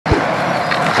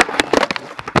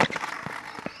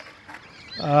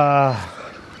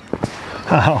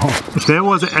If there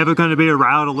was ever going to be a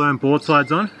rail to learn board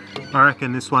slides on, I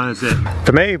reckon this one is it.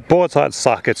 For me, board slides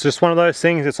suck. It's just one of those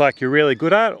things, it's like you're really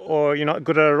good at or you're not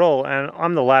good at it at all. And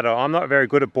I'm the latter. I'm not very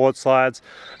good at board slides.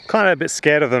 I'm kind of a bit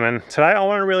scared of them. And today I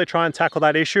want to really try and tackle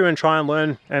that issue and try and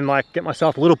learn and like get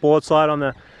myself a little board slide on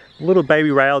the little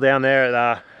baby rail down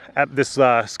there at this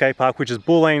skate park, which is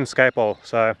Boardslide Skateboard.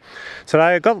 So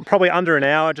today I got probably under an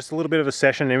hour, just a little bit of a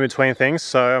session in between things.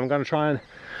 So I'm going to try and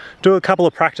do a couple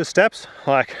of practice steps.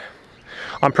 Like,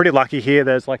 I'm pretty lucky here,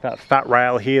 there's like that fat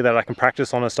rail here that I can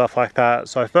practice on and stuff like that.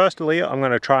 So firstly, I'm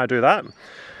going to try and do that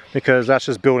because that's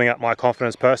just building up my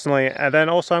confidence personally. And then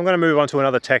also I'm going to move on to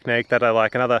another technique that I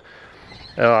like, like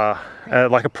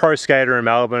a pro skater in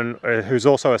Melbourne who's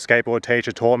also a skateboard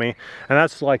teacher taught me. And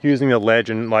that's like using the ledge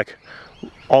and like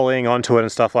ollieing onto it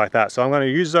and stuff like that. So I'm going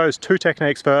to use those two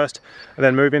techniques first and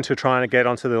then move into trying to get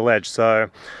onto the ledge.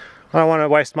 So I don't want to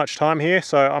waste much time here,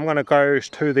 so I'm going to go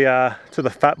to the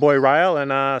fat boy rail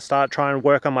and start trying to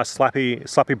work on my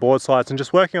slappy board slides and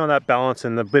just working on that balance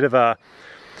and the bit of the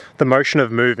motion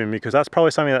of moving, because that's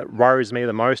probably something that worries me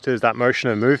the most, is that motion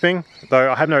of moving.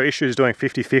 Though I have no issues doing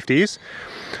 50-50s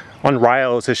on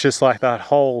rails, it's just like that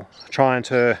whole trying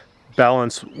to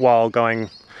balance while you're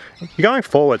going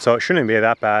forward, so it shouldn't be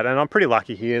that bad. And I'm pretty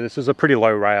lucky here. This is a pretty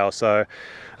low rail, so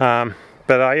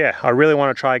yeah, I really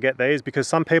want to try and get these because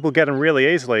some people get them really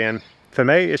easily, and for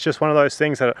me it's just one of those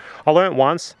things that I learned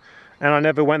once and I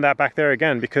never went back there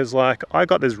again, because like I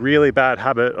got this really bad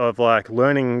habit of like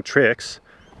learning tricks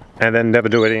and then never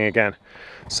do it again.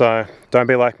 So don't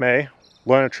be like me,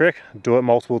 learn a trick, do it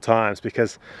multiple times,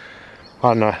 because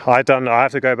I don't know, I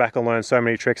have to go back and learn so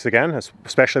many tricks again,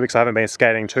 especially because I haven't been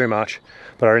skating too much.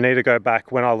 But I need to go back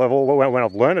when I've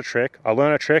learned a trick, I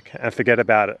learn a trick and forget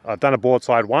about it. I've done a board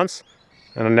slide once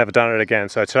and I've never done it again.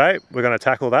 So today we're going to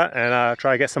tackle that and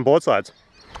try to get some board slides.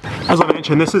 As I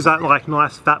mentioned, this is that like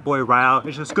nice fat boy rail.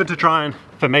 It's just good to try and,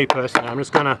 for me personally, I'm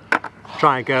just going to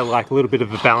try and get like a little bit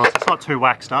of a balance. It's not too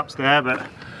waxed up there, but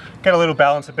get a little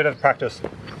balance, a bit of practice.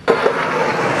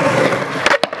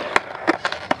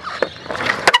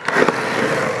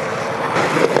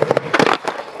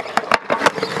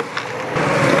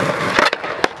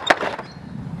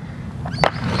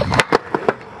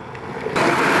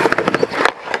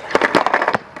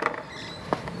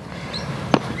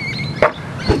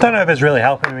 Don't know if it's really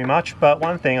helping me much, but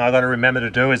one thing I got to remember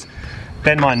to do is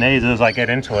bend my knees as I get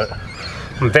into it.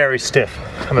 I'm very stiff.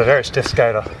 I'm a very stiff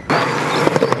skater.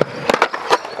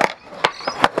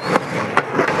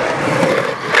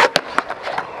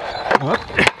 What?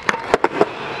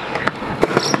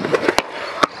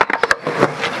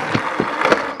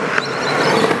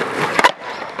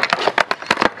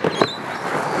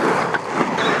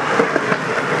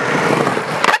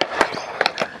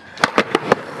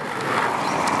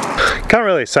 Can't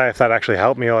really say if that actually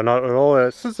helped me or not at all.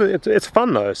 It's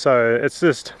fun though, so it's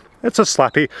a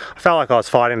slappy. I felt like I was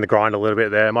fighting the grind a little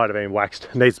bit there. It might have been waxed,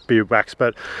 it needs to be waxed,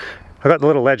 but I got the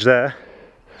little ledge there.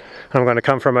 And I'm going to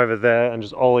come from over there and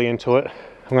just ollie into it.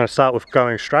 I'm going to start with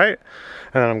going straight,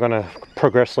 and then I'm going to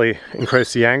progressively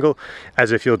increase the angle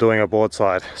as if you're doing a board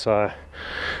slide. So I'm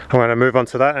going to move on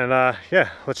to that, and yeah,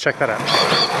 let's check that out.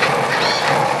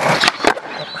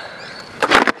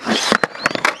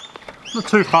 Not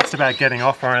too fussed about getting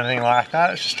off or anything like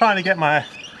that. It's just trying to get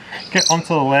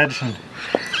onto the ledge and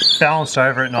balance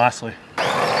over it nicely.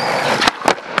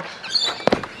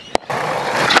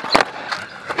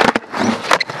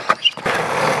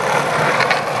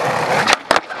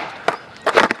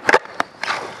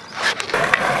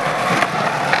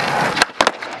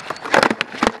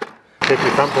 Keep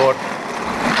your front board.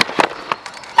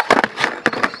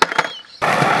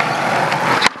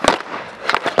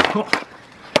 Oh.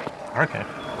 Okay.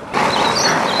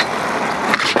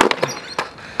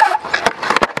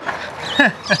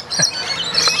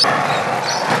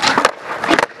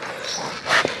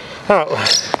 Oh.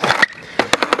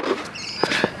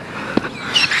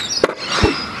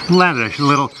 Landed a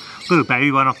little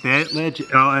baby one off the end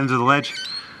of the ledge.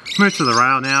 Move to the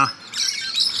rail now.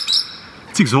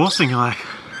 It's exhausting, like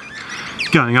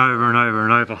going over and over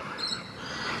and over.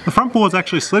 The front board's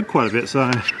actually slid quite a bit, so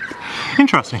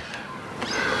interesting.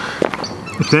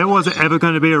 If there was ever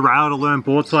going to be a rail to learn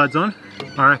board slides on,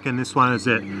 I reckon this one is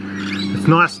it. It's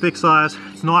nice thick size,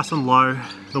 it's nice and low.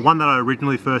 The one that I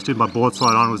originally first did my board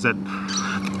slide on was at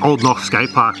Old Knox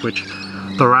Skate Park, which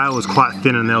the rail was quite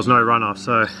thin and there was no runoff.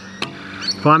 So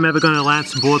if I'm ever going to land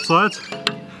some board slides,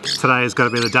 today is going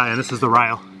to be the day, and this is the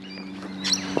rail.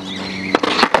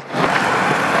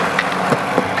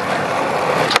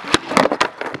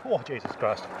 Oh, Jesus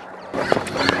Christ.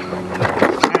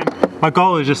 And my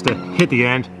goal is just to hit the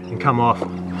end and come off.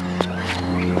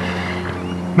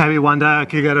 Maybe one day I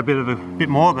could get a bit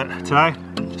more, but today,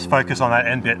 just focus on that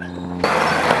end bit.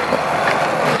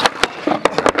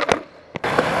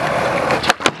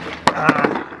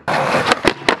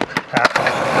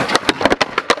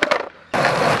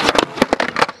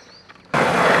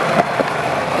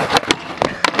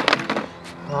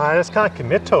 I just can't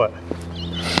commit to it.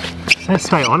 Just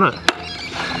stay on it.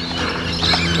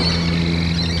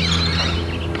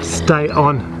 Stay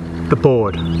on the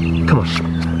board. Come on.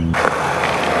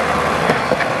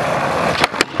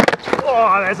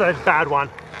 Oh, there's a bad one.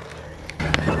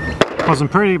 Wasn't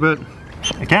pretty, but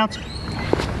it counts.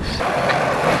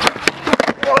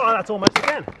 Oh, that's almost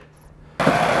again.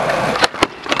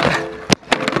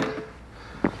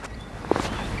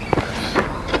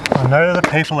 I know the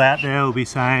people out there will be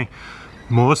saying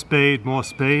more speed,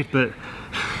 but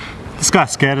this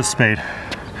guy's scared of speed.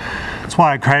 That's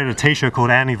why I created a t-shirt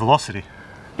called Anti-Velocity.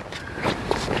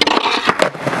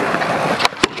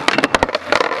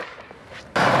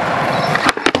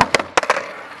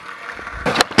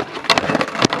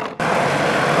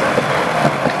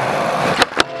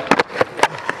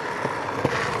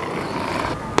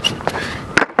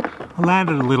 I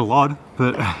landed a little odd,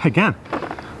 but again,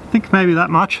 I think maybe that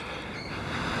much.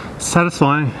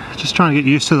 Satisfying, just trying to get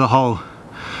used to the whole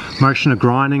motion of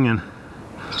grinding, and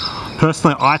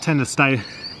personally I tend to stay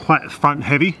quite front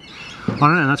heavy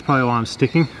on it, and that's probably why I'm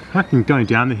sticking. I reckon going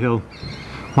down the hill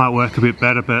might work a bit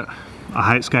better, but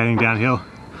I hate skating downhill.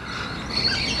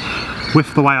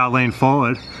 With the way I lean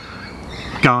forward,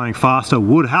 going faster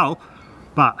would help,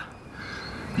 but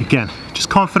again, just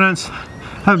confidence.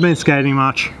 Haven't been skating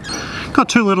much. Got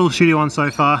 2 little shitty ones so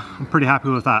far. I'm pretty happy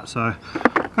with that, so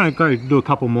I'm going to go do a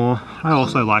couple more. I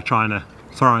also like trying to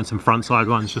throw in some front side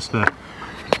ones just for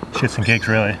shits and gigs,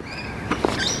 really.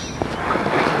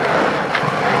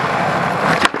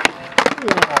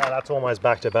 Oh, that's almost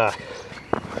back to back.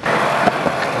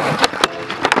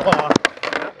 Oh.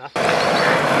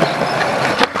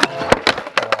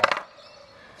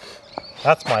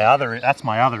 That's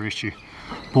my other issue.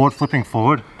 Board flipping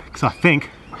forward, because I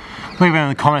think, leave it in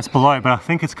the comments below, but I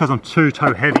think it's because I'm too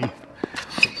toe heavy.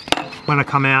 When I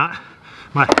come out,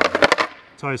 my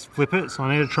toes flip it, so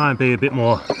I need to try and be a bit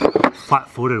more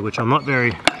flat-footed, which I'm not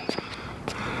very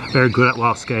good at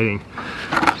while skating.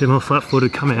 A bit more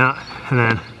flat-footed, come out, and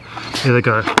then here they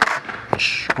go.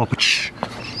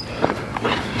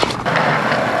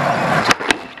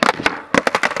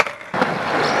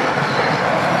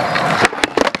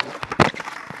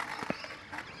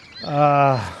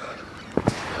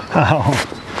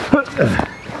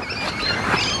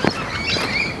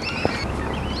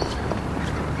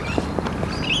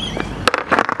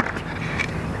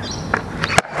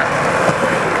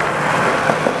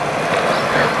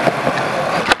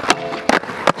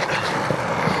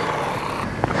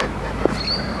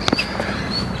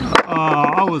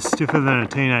 I was stiffer than a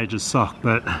teenager's sock,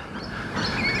 but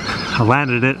I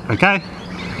landed it okay.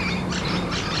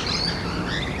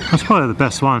 That's probably the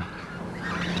best one.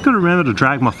 Just got to remember to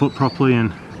drag my foot properly,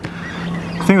 and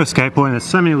the thing with skateboarding, there's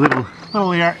so many little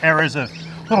errors of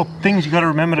little things you got to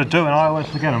remember to do, and I always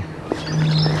forget them.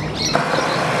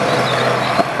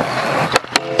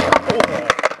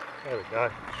 There we go.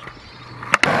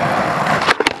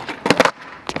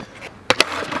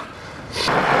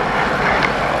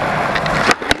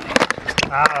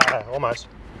 Ah, almost.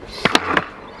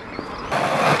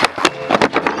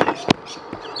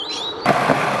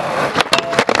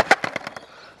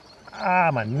 Ah,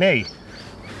 my knee.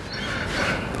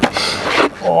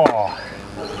 Oh.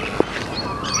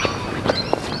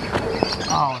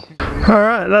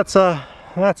 Alright, that's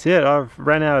it. I've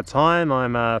ran out of time.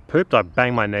 I'm pooped. I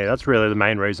banged my knee. That's really the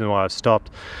main reason why I've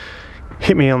stopped.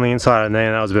 Hit me on the inside of the knee,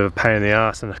 and that was a bit of a pain in the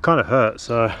ass, and it kind of hurt.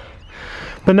 So,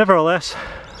 but nevertheless,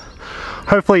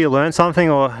 hopefully you learned something,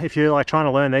 or if you're like trying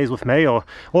to learn these with me, or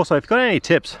also if you've got any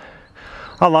tips.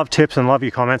 I love tips and love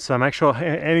your comments, so make sure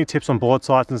any tips on board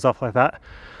sites and stuff like that,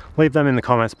 leave them in the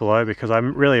comments below, because I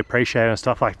really appreciate it and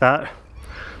stuff like that.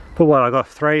 But what, I got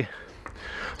three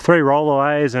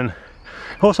rollaways, and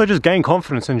also just gain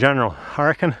confidence in general. I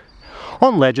reckon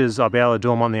on ledges I'll be able to do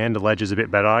them on the end of ledges a bit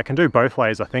better. I can do both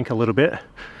ways, I think, a little bit.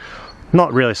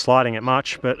 Not really sliding it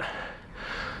much, but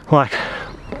like,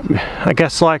 I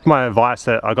guess like my advice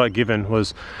that I got given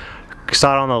was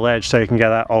start on the ledge so you can get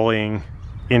that ollieing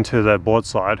into the board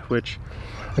slide, which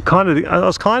I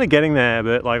was kind of getting there,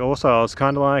 but like also I was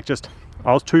kind of like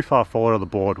I was too far forward of the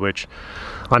board, which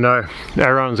I know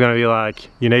everyone's going to be like,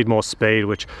 you need more speed,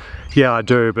 which yeah I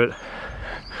do, but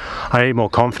I need more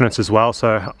confidence as well,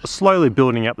 so slowly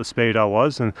building up the speed I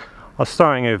was, and I was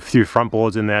throwing a few front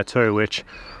boards in there too, which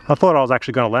I thought I was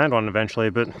actually going to land on eventually,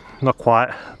 but not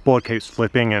quite. Board keeps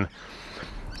flipping and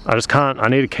I just can't. I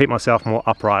need to keep myself more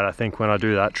upright, I think, when I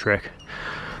do that trick.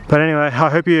 But anyway, I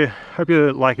hope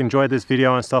you like enjoyed this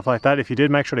video and stuff like that. If you did,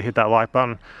 make sure to hit that like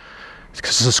button.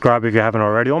 Subscribe if you haven't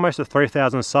already. Almost at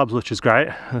 3,000 subs, which is great.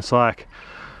 It's like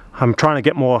I'm trying to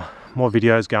get more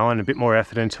videos going, a bit more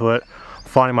effort into it.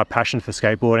 Finding my passion for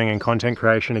skateboarding and content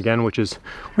creation again, which is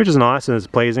nice and it's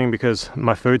pleasing, because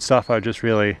my food stuff I just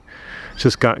really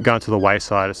going to the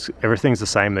wayside. Everything's the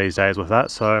same these days with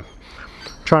that. So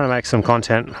trying to make some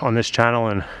content on this channel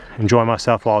and enjoy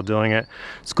myself while doing it.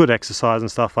 It's good exercise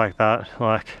and stuff like that.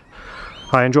 Like,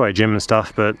 I enjoy gym and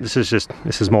stuff, but this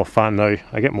is more fun though.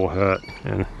 I get more hurt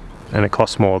and it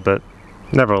costs more, but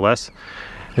nevertheless,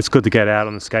 it's good to get out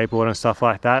on the skateboard and stuff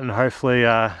like that. And hopefully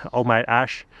old mate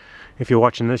Ash, if you're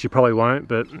watching this, you probably won't,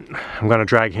 but I'm going to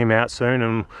drag him out soon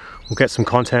and we'll get some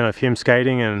content of him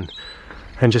skating and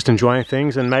just enjoying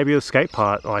things, and maybe the skate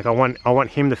part. Like I want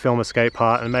him to film a skate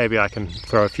part, and maybe I can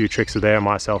throw a few tricks of there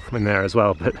myself in there as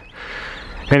well. But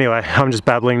anyway, I'm just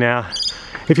babbling now.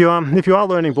 If you are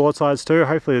learning board slides too,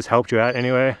 hopefully this helped you out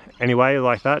anyway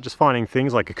like that. Just finding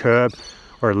things like a curb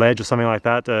or a ledge or something like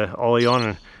that to ollie on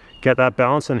and get that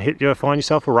balance and find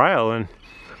yourself a rail.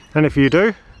 And if you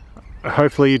do,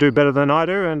 hopefully you do better than I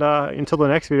do. And until the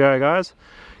next video, guys,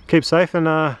 keep safe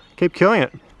and keep killing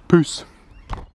it. Peace.